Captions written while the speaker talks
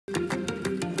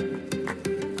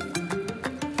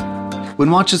When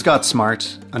watches got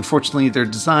smart, unfortunately their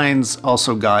designs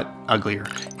also got uglier.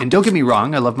 And don't get me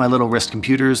wrong, I love my little wrist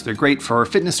computers. They're great for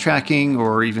fitness tracking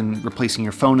or even replacing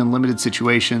your phone in limited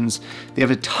situations. They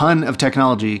have a ton of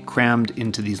technology crammed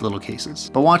into these little cases.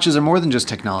 But watches are more than just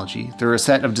technology. They're a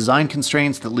set of design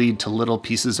constraints that lead to little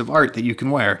pieces of art that you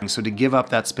can wear. So to give up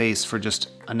that space for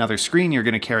just another screen you're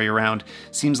going to carry around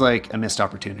seems like a missed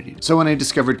opportunity. So when I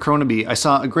discovered Kronaby, I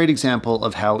saw a great example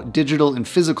of how digital and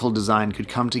physical design could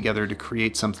come together to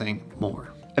create something more.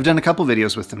 I've done a couple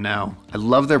videos with them now. I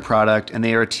love their product and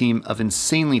they are a team of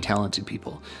insanely talented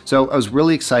people. So I was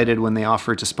really excited when they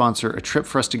offered to sponsor a trip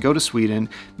for us to go to Sweden,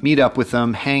 meet up with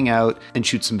them, hang out, and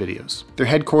shoot some videos. Their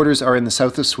headquarters are in the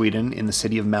south of Sweden, in the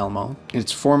city of Malmö.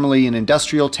 It's formerly an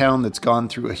industrial town that's gone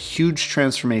through a huge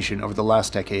transformation over the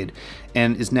last decade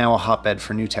and is now a hotbed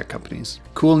for new tech companies.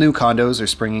 Cool new condos are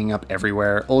springing up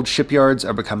everywhere, old shipyards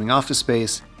are becoming office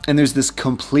space, and there's this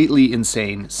completely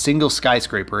insane single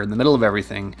skyscraper in the middle of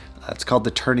everything. It's called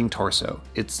the Turning Torso.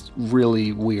 It's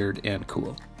really weird and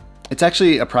cool. It's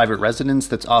actually a private residence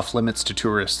that's off limits to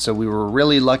tourists, so we were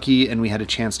really lucky and we had a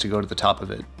chance to go to the top of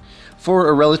it. For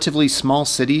a relatively small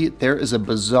city, there is a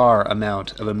bizarre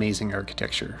amount of amazing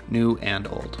architecture, new and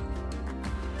old.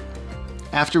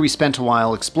 After we spent a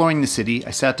while exploring the city, I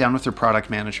sat down with their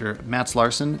product manager, Mats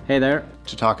Larsson, hey there,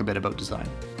 to talk a bit about design.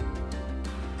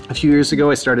 A few years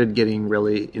ago, I started getting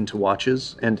really into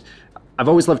watches, and I've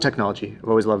always loved technology. I've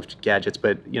always loved gadgets,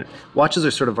 but watches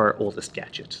are sort of our oldest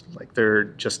gadget. Like they're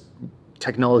just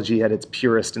technology at its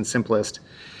purest and simplest.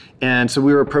 And so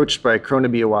we were approached by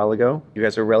Kronaby a while ago. You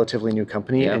guys are a relatively new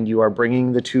company, and you are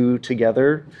bringing the two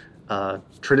together.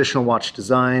 Traditional watch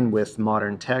design with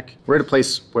modern tech. We're at a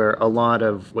place where a lot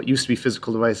of what used to be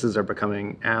physical devices are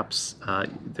becoming apps.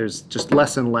 There's just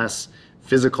less and less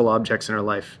physical objects in our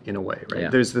life in a way, right?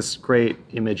 There's this great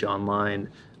image online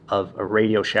of a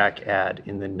Radio Shack ad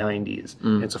in the 90s.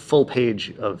 It's a full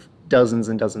page of dozens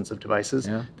and dozens of devices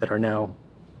that are now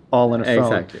all in a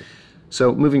phone. Exactly.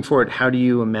 So moving forward, how do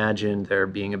you imagine there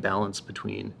being a balance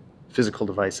between physical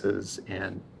devices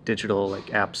and digital like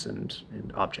apps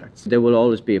and objects? There will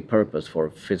always be a purpose for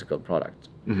a physical product.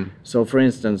 So for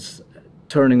instance,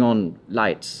 turning on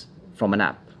lights from an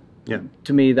app.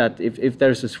 To me, that if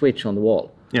there's a switch on the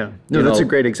wall. No, that's a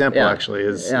great example actually,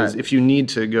 is if you need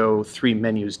to go 3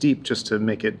 menus deep just to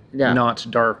make it not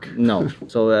dark. No,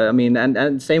 so I mean,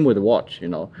 and same with the watch,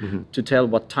 to tell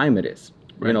what time it is.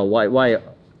 Why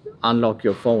unlock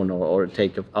your phone or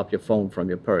take up your phone from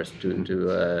your purse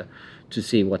to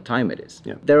see what time it is.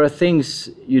 There are things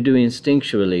you do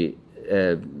instinctually,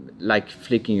 like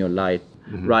flicking your light,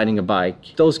 riding a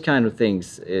bike. Those kind of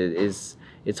things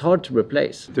it's hard to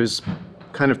replace. There's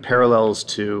kind of parallels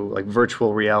to like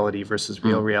virtual reality versus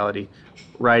real reality.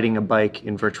 Riding a bike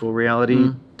in virtual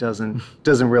reality doesn't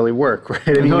really work,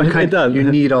 right? I mean,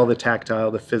 you need all the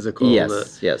tactile, the physical.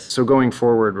 Yes. So going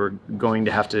forward, we're going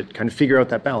to have to kind of figure out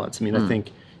that balance. I mean, I think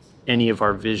any of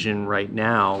our vision right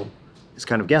now is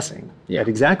kind of guessing at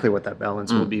exactly what that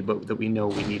balance will be, but that we know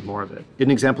we need more of it.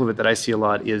 An example of it that I see a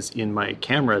lot is in my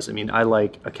cameras. I mean, I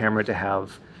like a camera to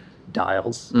have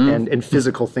dials and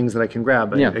physical things that I can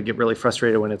grab. I get really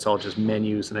frustrated when it's all just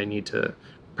menus and I need to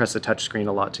press the touch screen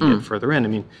a lot to get further in. I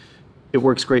mean, it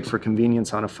works great for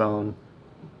convenience on a phone,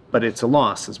 but it's a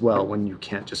loss as well when you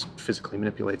can't just physically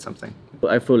manipulate something.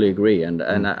 I fully agree, and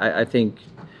I think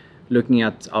looking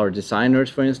at our designers,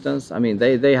 for instance, I mean,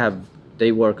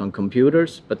 they work on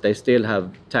computers, but they still have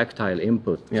tactile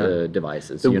input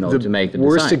devices, to make the design.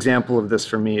 Worst example of this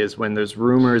for me is when there's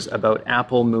rumors about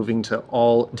Apple moving to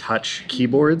all touch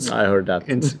keyboards. I heard that.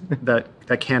 And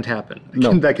that can't happen.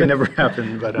 No. That can never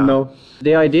happen. But no.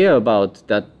 The idea about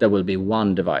that there will be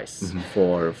one device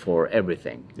for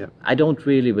everything, I don't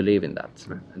really believe in that.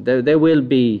 There will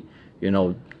be,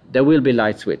 there will be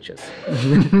light switches.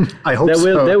 I hope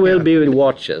There will be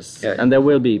watches, and there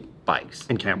will be bikes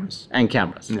and cameras.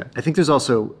 I think there's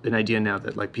also an idea now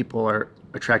that like people are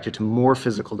attracted to more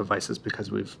physical devices because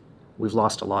we've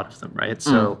lost a lot of them, right?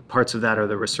 So parts of that are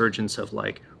the resurgence of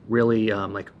like really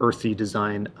like earthy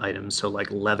design items, so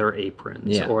like leather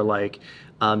aprons or like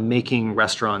making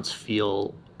restaurants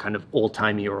feel kind of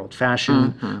old-timey or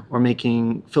old-fashioned, or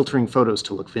filtering photos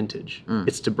to look vintage.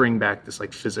 It's to bring back this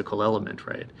like physical element,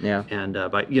 right? And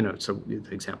so the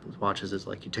example with watches is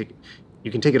like you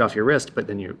can take it off your wrist, but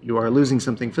then you are losing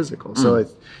something physical. So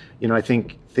I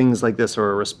think things like this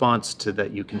are a response to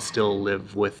that. You can still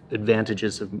live with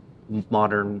advantages of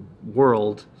modern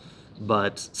world,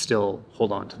 but still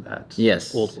hold on to that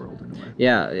old world in a way.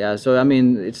 Yeah. So I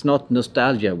mean, it's not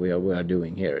nostalgia we are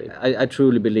doing here. I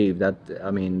truly believe that.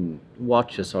 I mean,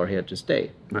 watches are here to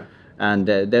stay. Right. And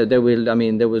there will, I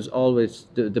mean, there was always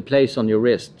the place on your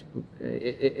wrist.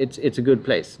 It's a good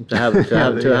place to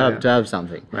have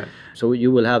something. Right. So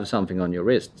you will have something on your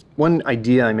wrist. One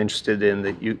idea I'm interested in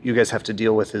that you guys have to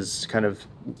deal with is kind of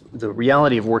the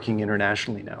reality of working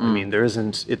internationally now. I mean, there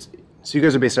isn't, so you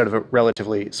guys are based out of a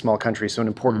relatively small country, so an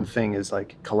important thing is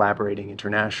like collaborating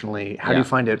internationally. How do you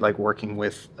find it like working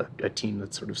with a team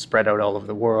that's sort of spread out all over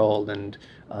the world and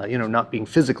you know, not being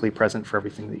physically present for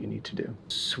everything that you need to do?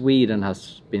 Sweden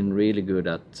has been really good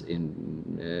at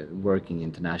working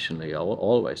internationally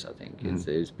always, I think.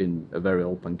 It's been a very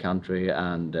open country,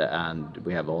 and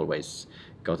we have always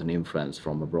got an influence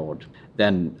from abroad.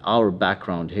 Then our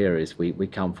background here is we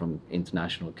come from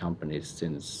international companies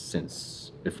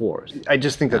since before. I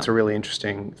just think that's a really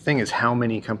interesting thing, is how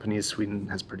many companies Sweden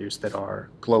has produced that are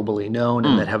globally known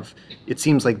and that have, it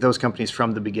seems like those companies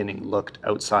from the beginning looked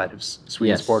outside of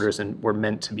Sweden's borders and were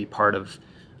meant to be part of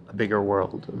a bigger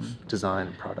world of design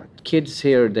and product. Kids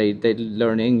here, they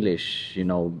learn English, you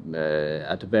know,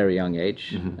 at a very young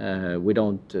age.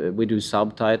 We do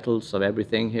subtitles of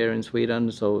everything here in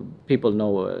Sweden, so people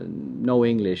know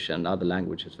English and other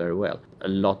languages very well. A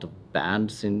lot of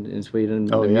bands in Sweden.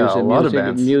 Oh yeah, a lot of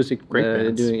bands. Music,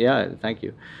 great bands. Thank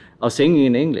you. Are singing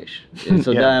in English,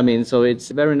 so that, I mean, so it's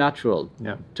very natural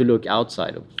to look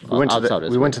outside of. We went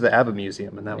to the ABBA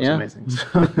museum, and that was amazing.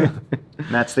 So.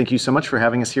 Mats, thank you so much for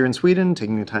having us here in Sweden,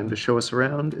 taking the time to show us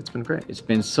around. It's been great. It's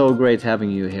been so great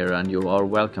having you here, and you are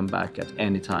welcome back at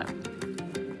any time.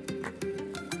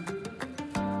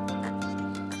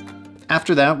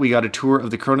 After that, we got a tour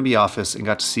of the Kronaby office and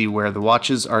got to see where the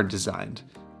watches are designed.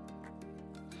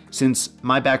 Since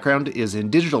my background is in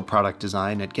digital product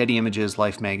design at Getty Images,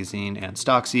 Life Magazine, and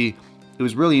Stocksy, it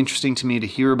was really interesting to me to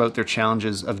hear about their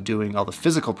challenges of doing all the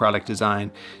physical product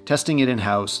design, testing it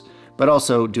in-house, but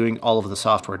also doing all of the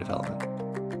software development.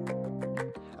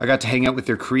 I got to hang out with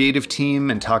their creative team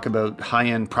and talk about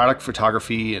high-end product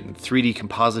photography and 3D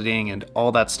compositing, and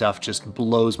all that stuff just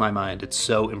blows my mind. It's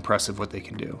so impressive what they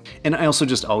can do. And I also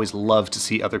just always love to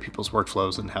see other people's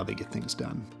workflows and how they get things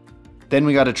done. Then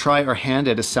we got to try our hand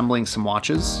at assembling some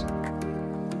watches.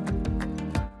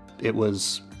 It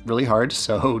was really hard,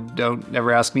 so don't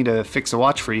ever ask me to fix a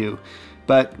watch for you.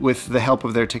 But with the help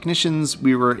of their technicians,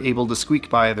 we were able to squeak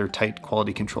by their tight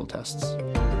quality control tests.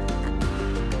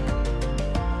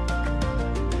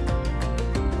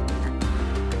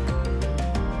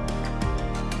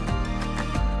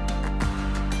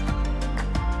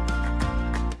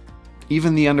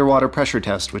 Even the underwater pressure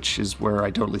test, which is where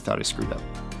I totally thought I screwed up.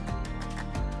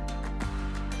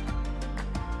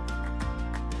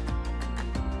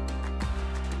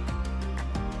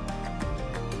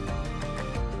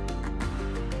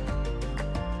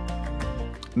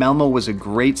 Malmo was a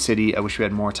great city. I wish we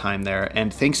had more time there.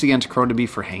 And thanks again to Kronaby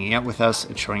for hanging out with us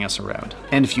and showing us around.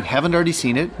 And if you haven't already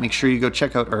seen it, make sure you go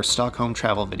check out our Stockholm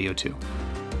travel video too.